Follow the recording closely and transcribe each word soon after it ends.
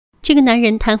这个男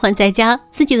人瘫痪在家，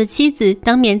自己的妻子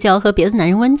当面就要和别的男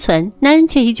人温存，男人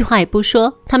却一句话也不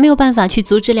说。他没有办法去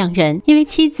阻止两人，因为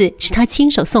妻子是他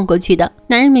亲手送过去的。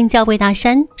男人名叫魏大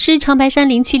山，是长白山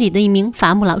林区里的一名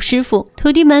伐木老师傅，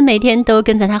徒弟们每天都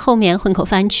跟在他后面混口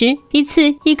饭吃。一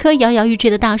次，一棵摇摇欲坠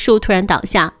的大树突然倒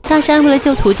下，大山为了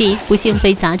救徒弟，不幸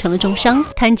被砸成了重伤，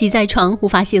瘫疾在床，无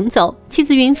法行走。妻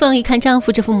子云凤一看丈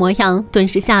夫这副模样，顿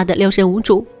时吓得六神无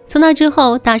主。从那之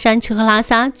后，大山吃喝拉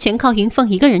撒全靠云凤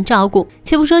一个人照顾，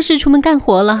且不说是出门干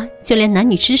活了，就连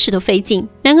男女之事都费劲。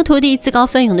两个徒弟自告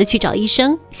奋勇地去找医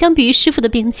生，相比于师傅的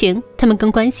病情，他们更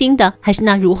关心的还是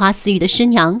那如花似玉的师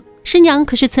娘。师娘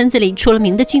可是村子里出了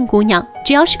名的俊姑娘，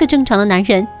只要是个正常的男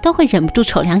人都会忍不住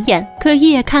瞅两眼。可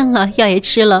医也看了，药也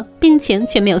吃了，病情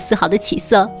却没有丝毫的起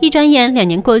色。一转眼2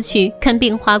年过去，看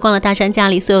病花光了大山家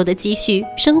里所有的积蓄，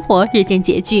生活日渐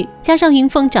拮据。加上云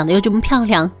凤长得又这么漂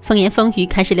亮，风言风语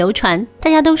开始流传，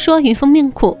大家都说云凤命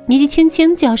苦，年纪轻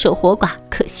轻就要守活寡，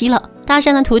可惜了。大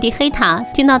山的徒弟黑塔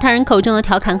听到他人口中的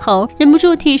调侃后，忍不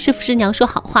住替师傅师娘说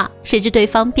好话，谁知对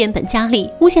方变本加厉，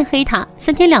诬陷黑塔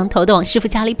3天2头的往师傅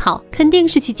家里跑，肯定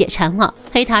是去解馋了。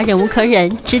黑塔忍无可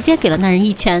忍，直接给了那人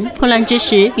一拳。混乱之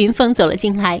时，云凤走了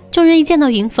进来，众人一见到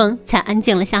云凤才安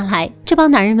静了下来。这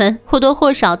帮男人们或多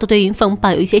或少都对云凤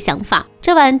抱有一些想法。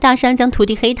这晚，大山将徒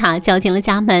弟黑塔叫进了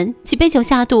家门，几杯酒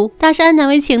下肚，大山难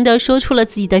为情地说出了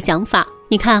自己的想法。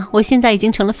你看，我现在已经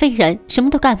成了废人，什么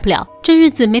都干不了，这日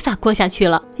子没法过下去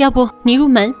了。要不你入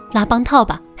门拉帮套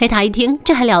吧？黑塔一听，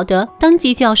这还了得，当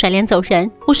即就要甩脸走人。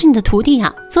我是你的徒弟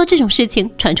呀，做这种事情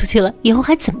传出去了，以后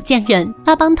还怎么见人？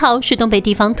拉帮套是东北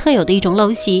地方特有的一种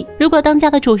陋习。如果当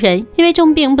家的主人因为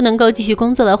重病不能够继续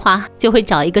工作的话，就会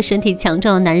找一个身体强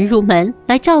壮的男人入门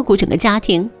来照顾整个家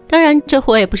庭。当然，这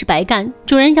活也不是白干，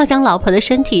主人要将老婆的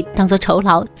身体当作酬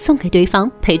劳送给对方，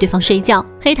陪对方睡觉。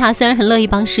黑塔虽然很乐意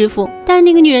帮师傅，但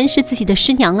那个女人是自己的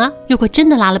师娘啊，如果真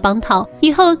的拉了帮套，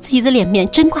以后自己的脸面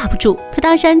真挂不住。可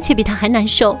大山却比他还难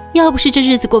受，要不是这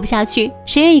日子过不下去，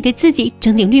谁愿意给自己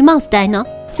整顶绿帽子戴呢？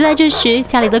就在这时，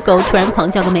家里的狗突然狂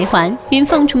叫个没完，云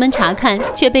凤出门查看，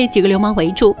却被几个流氓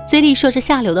围住，嘴里说着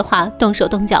下流的话，动手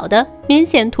动脚的，明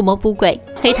显图谋不轨。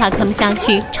黑塔看不下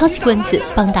去，抄起棍子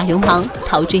棒打流氓，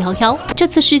逃之夭夭。这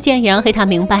次事件也让黑塔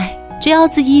明白，只要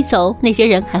自己一走，那些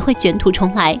人还会卷土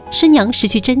重来，师娘失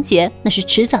去贞洁，那是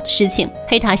迟早的事情。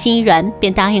黑塔心一软，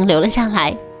便答应留了下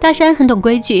来。大山很懂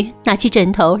规矩，拿起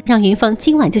枕头让云凤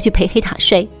今晚就去陪黑塔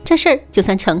睡，这事儿就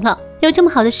算成了。有这么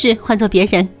好的事，换做别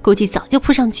人估计早就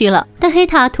扑上去了。但黑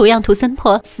塔图样图森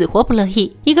婆死活不乐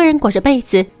意，一个人裹着被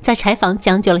子在柴房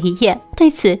将就了一夜。对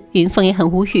此，云凤也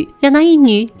很无语。两男一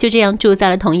女就这样住在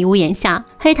了同一屋檐下。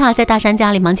黑塔在大山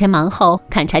家里忙前忙后，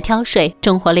砍柴挑水，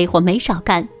重活累活没少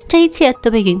干。这一切都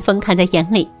被云凤看在眼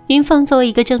里。云凤作为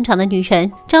一个正常的女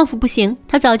人，丈夫不行，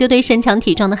她早就对身强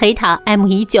体壮的黑塔爱慕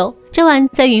已久。这晚，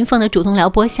在云凤的主动撩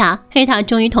拨下，黑塔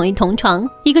终于同意同床。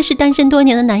一个是单身多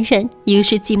年的男人，一个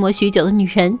是寂寞许久的女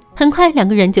人。很快，两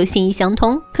个人就心意相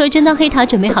通。可正当黑塔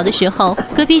准备好的时候，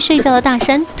隔壁睡觉的大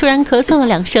山突然咳嗽了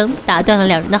2声，打断了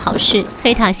两人的好事。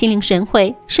黑塔心领神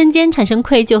会，瞬间产生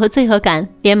愧疚和罪恶感，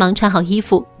连忙穿好衣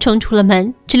服冲出了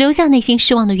门，只留下内心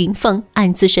失望的云凤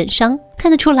暗自神伤。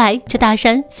看得出来，这大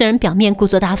山虽然表面故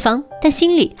作大方，但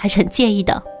心里还是很介意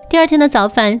的。第二天的早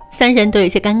饭，3人都有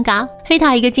些尴尬。黑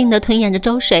塔一个劲地吞咽着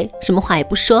粥水，什么话也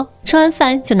不说。吃完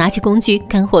饭就拿起工具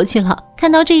干活去了。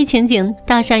看到这一情景，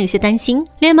大山有些担心，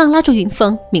连忙拉住云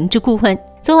凤，明知故问：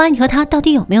昨晚你和他到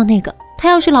底有没有那个？他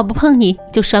要是老不碰你，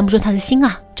就拴不住他的心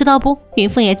啊，知道不？云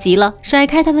凤也急了，甩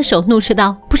开他的手，怒斥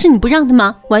道：不是你不让的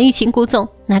吗？玩欲擒故纵，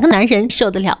哪个男人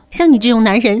受得了？像你这种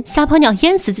男人，撒泡尿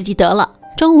淹死自己得了。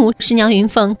中午，师娘云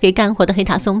凤给干活的黑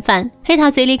塔送饭，黑塔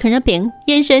嘴里啃着饼，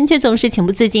眼神却总是情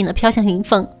不自禁地飘向云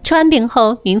凤。吃完饼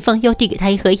后，云凤又递给他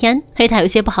一盒烟，黑塔有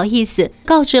些不好意思，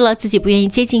告知了自己不愿意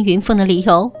接近云凤的理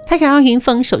由。他想让云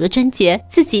凤守着贞洁，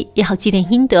自己也好积点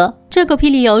阴德。这狗屁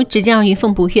理由直接让云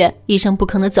凤不悦，一声不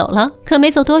吭地走了。可没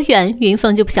走多远，云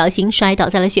凤就不小心摔倒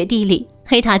在了雪地里。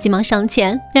黑塔急忙上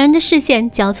前，两人的视线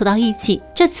交错到一起。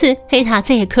这次黑塔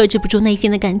再也克制不住内心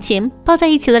的感情，抱在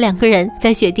一起的两个人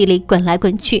在雪地里滚来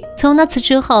滚去。从那次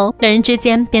之后，两人之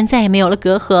间便再也没有了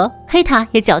隔阂。黑塔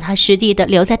也脚踏实地地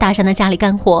留在大山的家里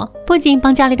干活，不仅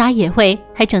帮家里打野味，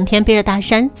还整天背着大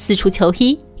山四处求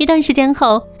医。一段时间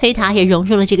后，黑塔也融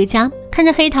入了这个家。看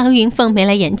着黑塔和云凤眉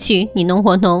来眼去，你侬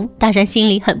我侬，大山心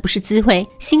里很不是滋味，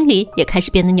心里也开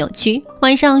始变得扭曲。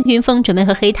晚上，云凤准备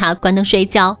和黑塔关灯睡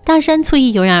觉，大山醋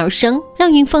意油然而生，让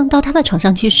云凤到他的床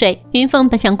上去睡。云凤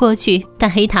本想过去，但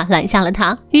黑塔拦下了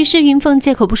他。于是云凤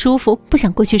借口不舒服，不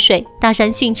想过去睡。大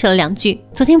山训斥了2句：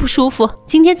昨天不舒服，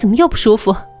今天怎么又不舒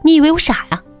服？你以为我傻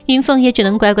呀？云凤也只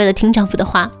能乖乖地听丈夫的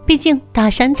话，毕竟大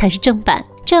山才是正版。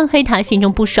这让黑塔心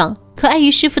中不爽。可碍于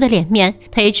师傅的脸面，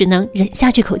他也只能忍下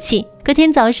这口气。隔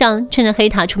天早上，趁着黑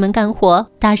塔出门干活，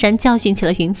大山教训起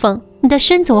了云凤：“你的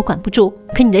身子我管不住，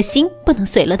可你的心不能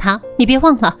随了他。你别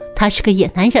忘了，他是个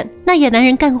野男人。那野男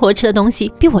人干活吃的东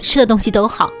西比我吃的东西都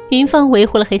好。”云凤维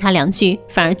护了黑塔2句，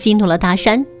反而激怒了大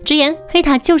山，直言：“黑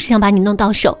塔就是想把你弄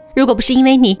到手，如果不是因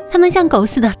为你，他能像狗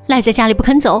似的赖在家里不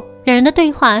肯走。”两人的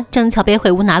对话正巧被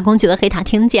悔无拿工具的黑塔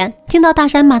听见，听到大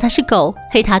山骂他是狗，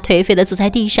黑塔颓废地坐在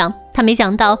地上。他没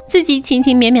想到自己勤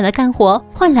勤勉勉的干活，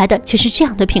换来的却是这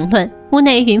样的评论。屋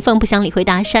内云凤不想理会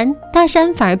大山，大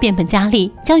山反而变本加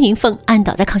厉，将云凤按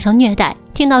倒在炕上虐待。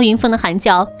听到云凤的喊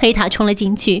叫，黑塔冲了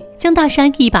进去，将大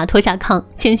山一把拖下炕。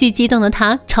情绪激动的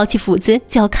他抄起斧子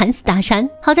就要砍死大山，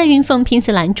好在云凤拼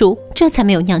死拦住，这才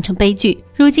没有酿成悲剧。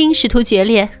如今师徒决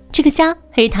裂，这个家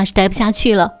黑塔是待不下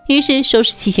去了，于是收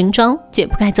拾起行装，绝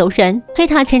不该走人。黑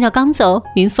塔前脚刚走，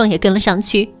云凤也跟了上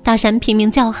去。大山拼命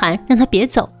叫喊让他别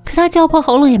走，可他叫破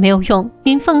喉咙也没有用，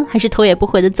云凤还是头也不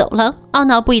回的走了。懊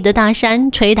恼不已的大山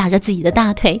捶打着自己的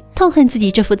大腿，痛恨自己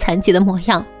这副残疾的模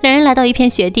样。两人来到一片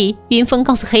雪地，云凤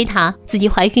告诉黑塔自己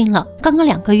怀孕了，刚刚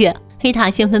2个月。黑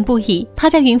塔兴奋不已，趴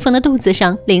在云凤的肚子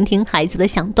上聆听孩子的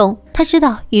响动。他知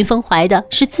道云凤怀的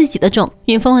是自己的种。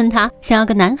云凤问他想要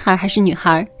个男孩还是女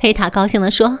孩，黑塔高兴地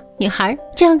说女孩，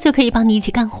这样就可以帮你一起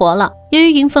干活了。由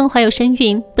于云凤怀有身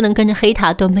孕，不能跟着黑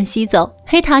塔东奔西走，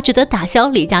黑塔只得打消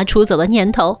离家出走的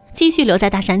念头，继续留在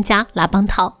大山家拉帮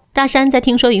套。大山在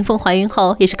听说云凤怀孕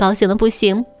后也是高兴的不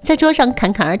行，在桌上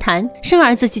侃侃而谈，生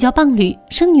儿子就叫棒吕，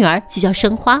生女儿就叫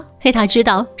生花。黑塔知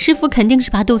道师傅肯定是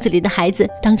把肚子里的孩子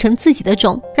当成自己的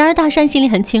种，然而大山心里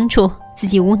很清楚自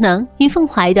己无能，云凤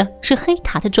怀的是黑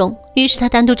塔的种，于是他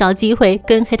单独找机会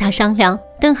跟黑塔商量，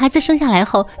等孩子生下来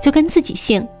后就跟自己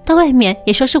姓，到外面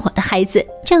也说是我的孩子，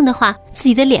这样的话自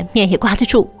己的脸面也挂得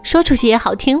住，说出去也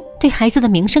好听，对孩子的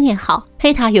名声也好。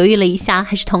黑塔犹豫了一下，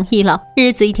还是同意了。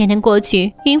日子一天天过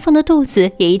去，云凤的肚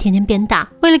子也一天天变大。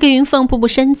为了给云凤补补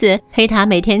身子，黑塔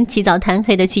每天起早贪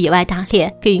黑的去野外打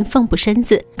猎，给云凤补身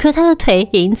子，可他的腿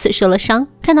也因此受了伤。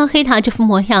看到黑塔这副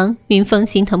模样，云凤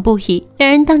心疼不已，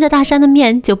两人当着大山的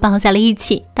面就抱在了一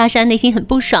起。大山内心很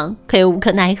不爽，可又无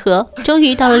可奈何。终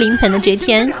于到了临盆的这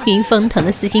天，云凤疼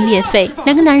得撕心裂肺，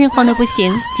两个男人慌得不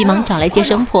行，急忙找来接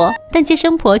生婆，但接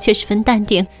生婆却十分淡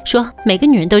定，说每个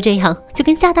女人都这样，就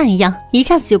跟下蛋一样，一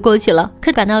下子就过去了。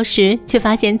可赶到时，却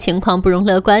发现情况不容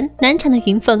乐观，难产的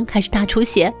云凤开始大出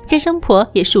血，接生婆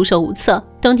也束手无策。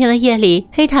冬天的夜里，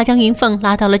黑塔将云凤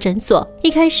拉到了诊所。一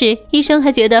开始，医生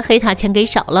还觉得黑塔钱给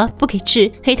少了，不给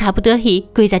治。黑塔不得已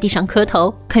跪在地上磕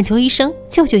头，恳求医生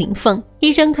救救云凤。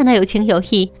医生看他有情有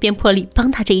义，便破例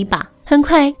帮他这一把。很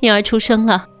快，婴儿出生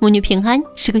了，母女平安，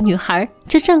是个女孩，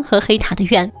这正合黑塔的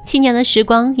愿。7年的时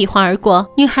光一晃而过，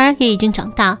女孩也已经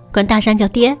长大，管大山叫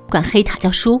爹，管黑塔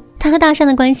叫叔。她和大山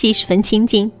的关系十分亲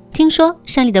近。听说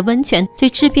山里的温泉对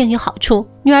治病有好处，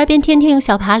女儿便天天用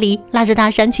小爬犁拉着大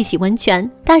山去洗温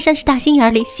泉。大山是大心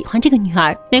眼里喜欢这个女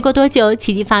儿。没过多久，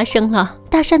奇迹发生了，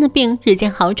大山的病日渐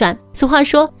好转。俗话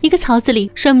说，一个槽子里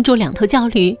拴不住2头叫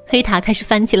驴。黑塔开始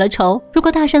犯起了愁，如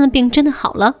果大山的病真的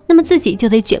好了，那么自己就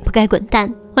得卷铺盖滚蛋。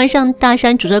晚上，大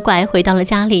山拄着拐回到了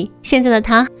家里。现在的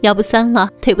他腰不酸了，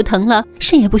腿不疼了，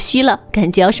肾也不虚了，感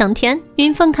觉要上天。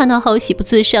云凤看到后喜不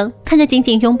自胜，看着紧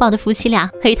紧拥抱的夫妻俩，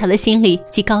黑塔的心里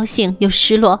既高兴又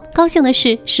失落。高兴的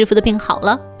是师傅的病好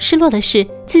了，失落的是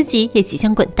自己也即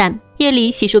将滚蛋。夜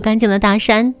里洗漱干净的大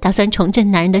山打算重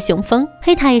振男人的雄风，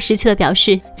黑塔也识趣地表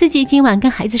示自己今晚跟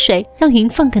孩子睡，让云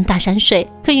凤跟大山睡。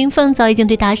可云凤早已经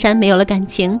对大山没有了感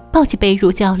情，抱起被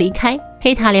褥就要离开。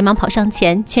黑塔连忙跑上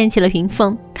前劝起了云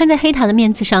凤，看在黑塔的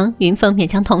面子上，云凤勉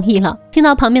强同意了。听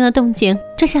到旁边的动静，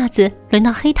这下子轮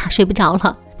到黑塔睡不着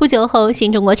了。不久后，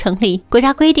新中国成立，国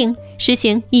家规定实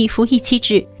行一夫一妻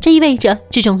制，这意味着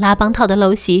这种拉帮套的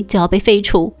陋习就要被废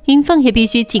除。云凤也必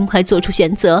须尽快做出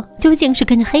选择，究竟是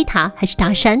跟着黑塔还是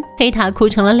大山？黑塔哭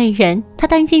成了泪人，他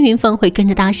担心云凤会跟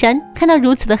着大山。看到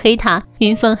如此的黑塔，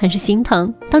云凤很是心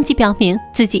疼，当即表明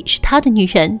自己是他的女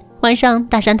人。晚上，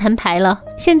大山摊牌了，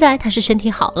现在他是身体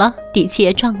好了，底气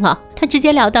也壮了。他直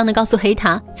截了当地告诉黑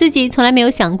塔，自己从来没有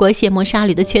想过卸磨杀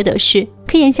驴的缺德事，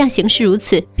可眼下形势如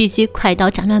此，必须快刀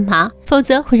斩乱麻，否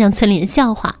则会让村里人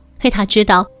笑话。黑塔知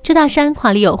道这大山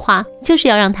话里有话，就是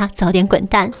要让他早点滚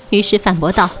蛋，于是反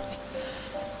驳道：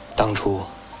当初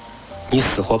你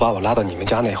死活把我拉到你们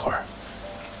家那会儿，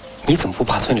你怎么不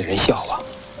怕村里人笑话？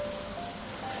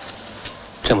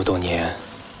这么多年，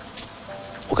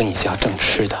我跟你家挣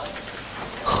吃的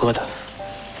喝的，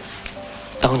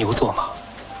当牛做马，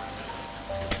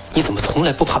你怎么从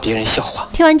来不怕别人笑话？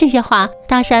听完这些话，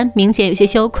大山明显有些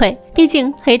羞愧，毕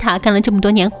竟黑塔干了这么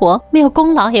多年活，没有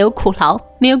功劳也有苦劳，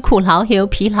没有苦劳也有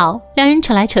疲劳。两人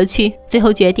扯来扯去，最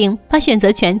后决定把选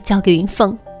择权交给云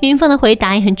凤。云凤的回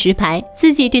答也很直白，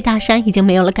自己对大山已经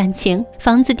没有了感情，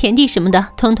房子田地什么的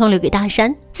通通留给大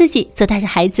山，自己则带着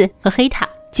孩子和黑塔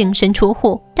净身出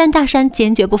户。但大山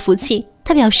坚决不服气，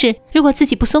他表示如果自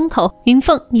己不松口，云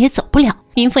凤你也走不了。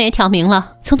云凤也挑明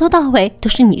了，从头到尾都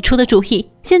是你出的主意，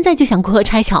现在就想过河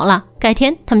拆桥了，改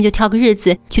天他们就挑个日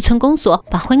子去村公所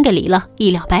把婚给离了，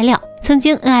一了百了。曾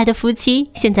经恩爱的夫妻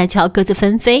现在就要各自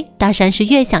纷飞，大山是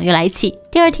越想越来气。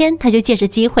第二天他就借着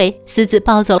机会私自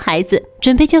抱走了孩子，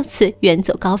准备就此远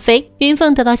走高飞。云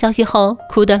凤得到消息后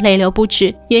哭得泪流不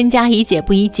止，冤家宜解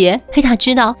不宜结。黑塔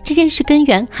知道这件事根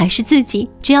源还是自己，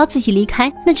只要自己离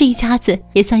开，那这一家子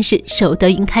也算是守得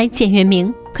云开见月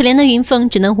明。可怜的云凤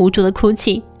只能无助的哭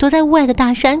泣。躲在屋外的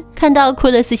大山看到哭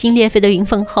得撕心裂肺的云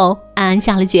凤后，暗暗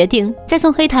下了决定，在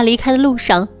从黑塔离开的路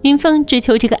上，云凤只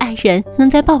求这个爱人能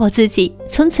再抱抱自己，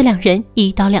从此两人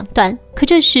一刀两断。可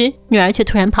这时女儿却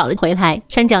突然跑了回来，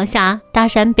山脚下大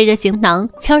山背着行囊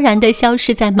悄然地消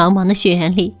失在茫茫的雪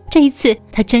原里。这一次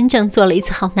他真正做了一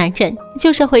次好男人。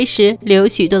旧社会时留有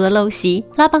许多的陋习，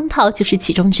拉帮套就是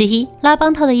其中之一。拉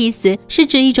帮套的意思是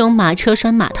指一种马车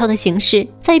拴马套的形式，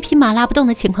在一匹马拉不动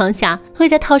的情况下，会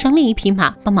再套上另一匹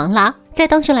马帮忙拉。在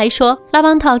当时来说，拉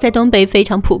帮套在东北非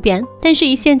常普遍，但是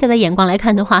以现在的眼光来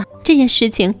看的话，这件事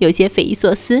情有些匪夷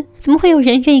所思，怎么会有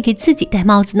人愿意给自己戴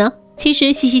帽子呢？其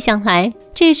实细细想来，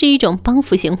这也是一种帮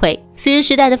扶行为。随着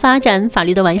时代的发展，法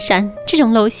律的完善，这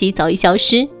种陋习早已消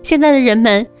失。现在的人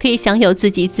们可以享有自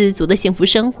给自足的幸福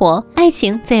生活，爱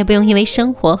情再也不用因为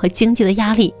生活和经济的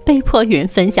压力被迫与人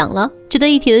分享了。值得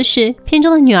一提的是，片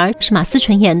中的女儿是马思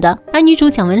纯演的，而女主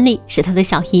蒋雯丽是她的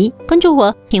小姨。关注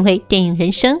我，品味电影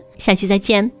人生，下期再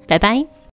见，拜拜。